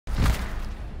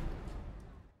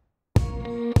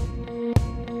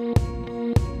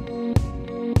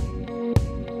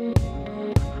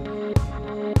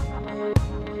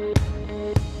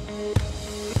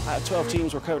12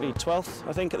 teams, we're currently 12th,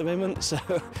 I think, at the moment, so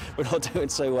we're not doing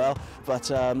so well.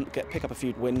 But pick up a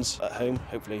few wins at home,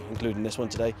 hopefully, including this one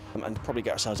today, and probably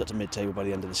get ourselves up to mid-table by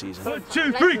the end of the season. 1,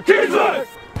 2, 3, Kingswood!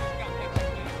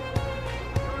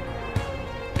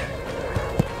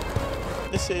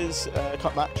 This is a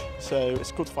cup match, so it's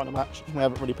a quarter-final match. We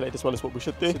haven't really played as well as what we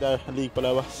should do. They're a league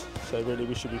below us, so really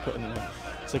we should be putting a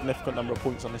significant number of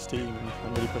points on this team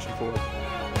and really pushing forward.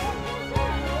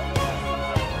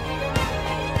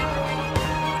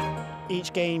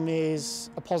 Each game is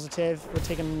a positive. We're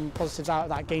taking positives out of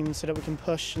that game so that we can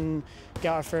push and get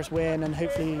our first win and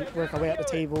hopefully work our way up the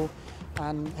table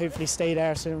and hopefully stay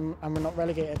there and we're not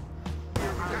relegated.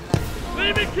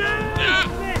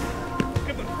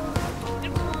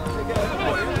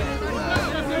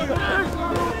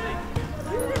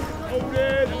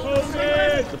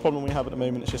 The problem we have at the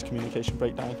moment is just communication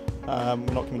breakdown.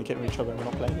 We're not communicating with each other and we're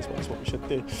not playing as well as what we should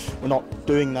do. We're not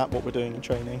doing what we're doing in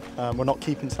training. We're not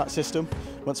keeping to that system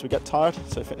once we get tired,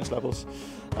 so fitness levels.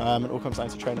 It all comes down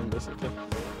to training basically.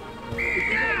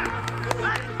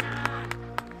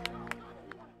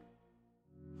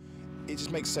 It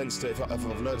just makes sense to, if I've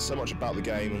learned so much about the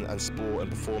game and sport and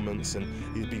performance, and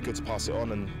it'd be good to pass it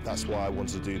on, and that's why I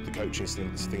wanted to do the coaching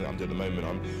thing that I'm doing at the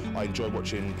moment. I enjoy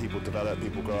watching people develop,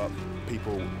 people grow up,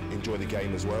 people enjoy the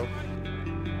game as well.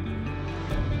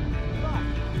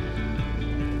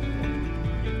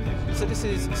 So this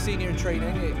is senior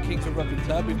training at Kingswood Rugby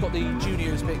Club. We've got the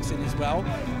juniors mixed in as well.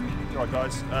 Right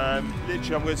guys,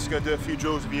 literally I'm just going to do a few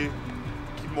drills with you,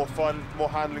 keep it more fun, more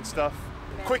handling stuff.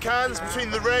 Quick hands between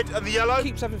the red and the yellow.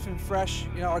 Keeps everything fresh.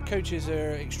 You know, our coaches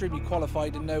are extremely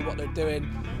qualified and know what they're doing.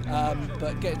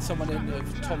 But getting someone in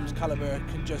of Tom's calibre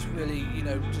can just really, you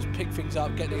know, just pick things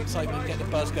up, get the excitement, get the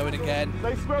buzz going again.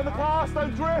 They spur the pass,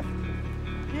 don't drift.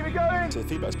 Keep it going. So the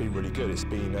feedback's been really good. It's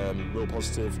been real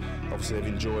positive. Obviously, they've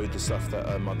enjoyed the stuff that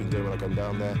I've been doing when I come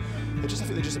down there. I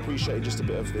think they just appreciate just a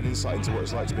bit of an insight into what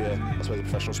it's like to be I suppose, a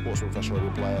professional sportsman, professional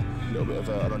rugby player. A little bit of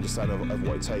an understanding of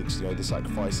what it takes, you know, the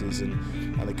sacrifices and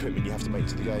the commitment you have to make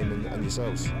to the game and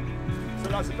yourselves. So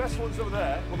guys, the best ones over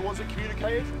there were the ones that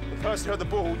communicated. The person who had the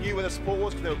ball knew where the support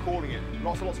was because they were calling it.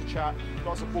 Lots and lots of chat,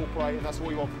 lots of ball play, and that's what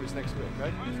we want from this next bit,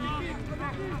 okay?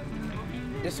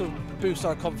 This will boost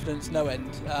our confidence no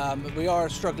end. We are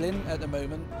struggling at the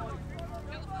moment.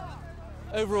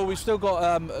 Overall, we've still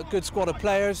got a good squad of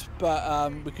players,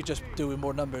 but we could just do with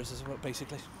more numbers, as well,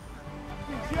 basically.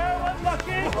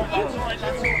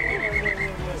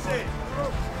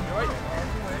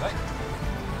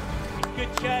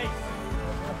 Good chase.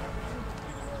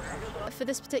 For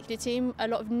this particular team, a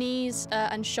lot of knees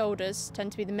and shoulders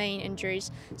tend to be the main injuries.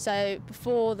 So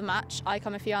before the match, I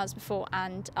come a few hours before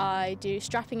and I do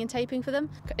strapping and taping for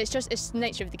them. It's the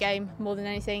nature of the game more than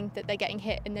anything that they're getting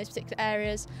hit in those particular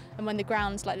areas. And when the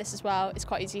ground's like this as well, it's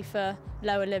quite easy for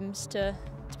lower limbs to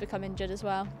become injured as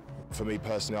well. For me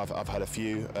personally, I've had a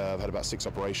few. I've had about 6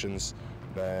 operations.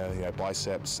 You know,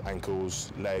 biceps,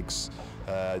 ankles, legs.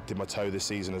 Did my toe this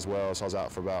season as well, so I was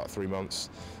out for about 3 months.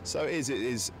 So it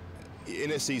is.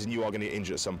 In a season, you are going to get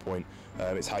injured at some point.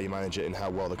 It's how you manage it and how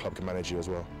well the club can manage you as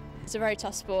well. It's a very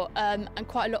tough sport, and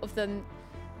quite a lot of them,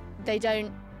 they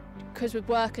don't, because with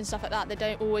work and stuff like that, they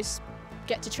don't always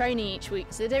get to training each week,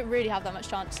 so they don't really have that much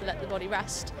chance to let the body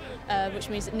rest, which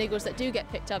means that niggles that do get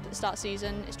picked up at the start of the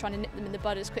season is trying to nip them in the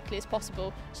bud as quickly as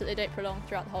possible so that they don't prolong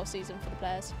throughout the whole season for the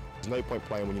players. There's no point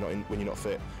playing when you're not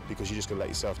fit, because you're just going to let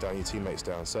yourself down, your teammates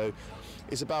down. So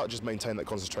it's about just maintaining that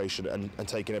concentration and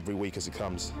taking every week as it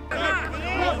comes.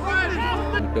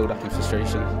 Build up in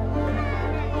frustration.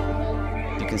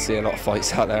 You can see a lot of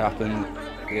fights out there happen.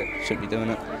 You shouldn't be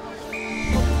doing it.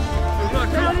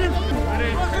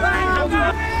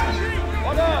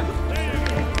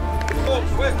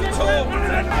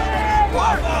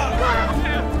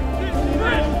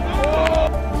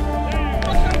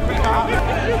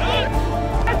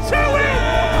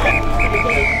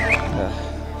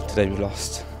 Today we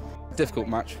lost. Difficult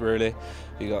match really.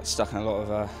 We got stuck in a lot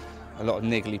of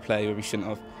niggly play where we shouldn't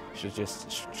have. We should have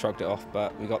just shrugged it off,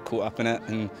 but we got caught up in it,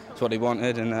 and it's what they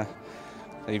wanted, and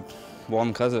they won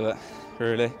because of it,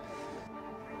 really.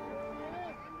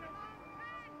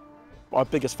 Our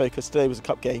biggest focus today was a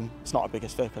cup game. It's not our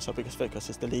biggest focus. Our biggest focus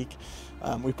is the league.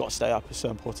 We've got to stay up. It's so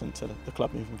important to the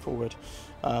club moving forward.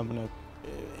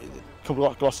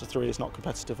 Gloucester 3 is not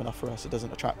competitive enough for us. It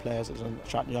doesn't attract players. It doesn't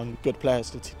attract young, good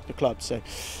players to the club. So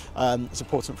it's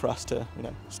important for us to,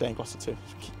 stay in Gloucester 2.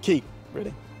 Key,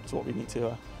 really, is what we need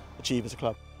to achieve as a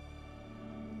club.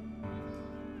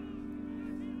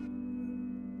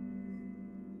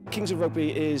 Kingswood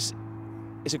Rugby is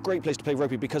It's a great place to play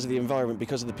rugby because of the environment,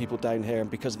 because of the people down here and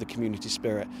because of the community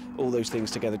spirit. All those things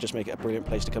together just make it a brilliant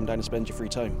place to come down and spend your free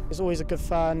time. It's always a good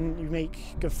fun, you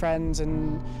make good friends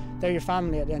and they're your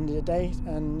family at the end of the day,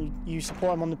 and you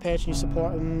support them on the pitch and you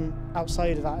support them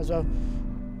outside of that as well.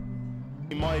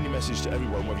 My only message to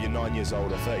everyone, whether you're 9 years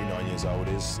old or 39 years old,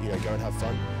 is go and have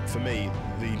fun. For me,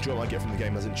 the enjoyment I get from the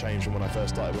game hasn't changed from when I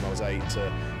first started when I was 8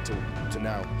 to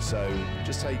now. So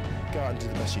just go out and do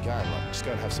the best you can. Just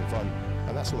go and have some fun,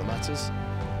 and that's all that matters.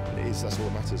 That's all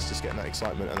that matters. Just getting that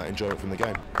excitement and that enjoyment from the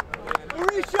game.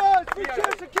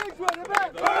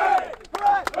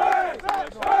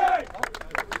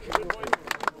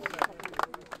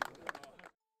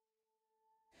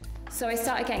 So I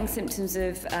started getting symptoms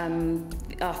of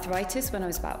arthritis when I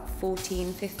was about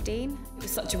 14, 15. It was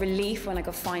such a relief when I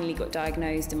finally got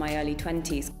diagnosed in my early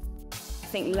 20s. I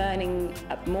think learning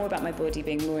more about my body,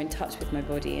 being more in touch with my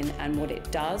body and what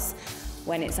it does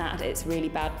when it's at its really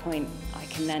bad point, I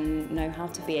can then know how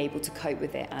to be able to cope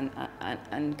with it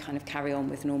and kind of carry on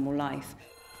with normal life.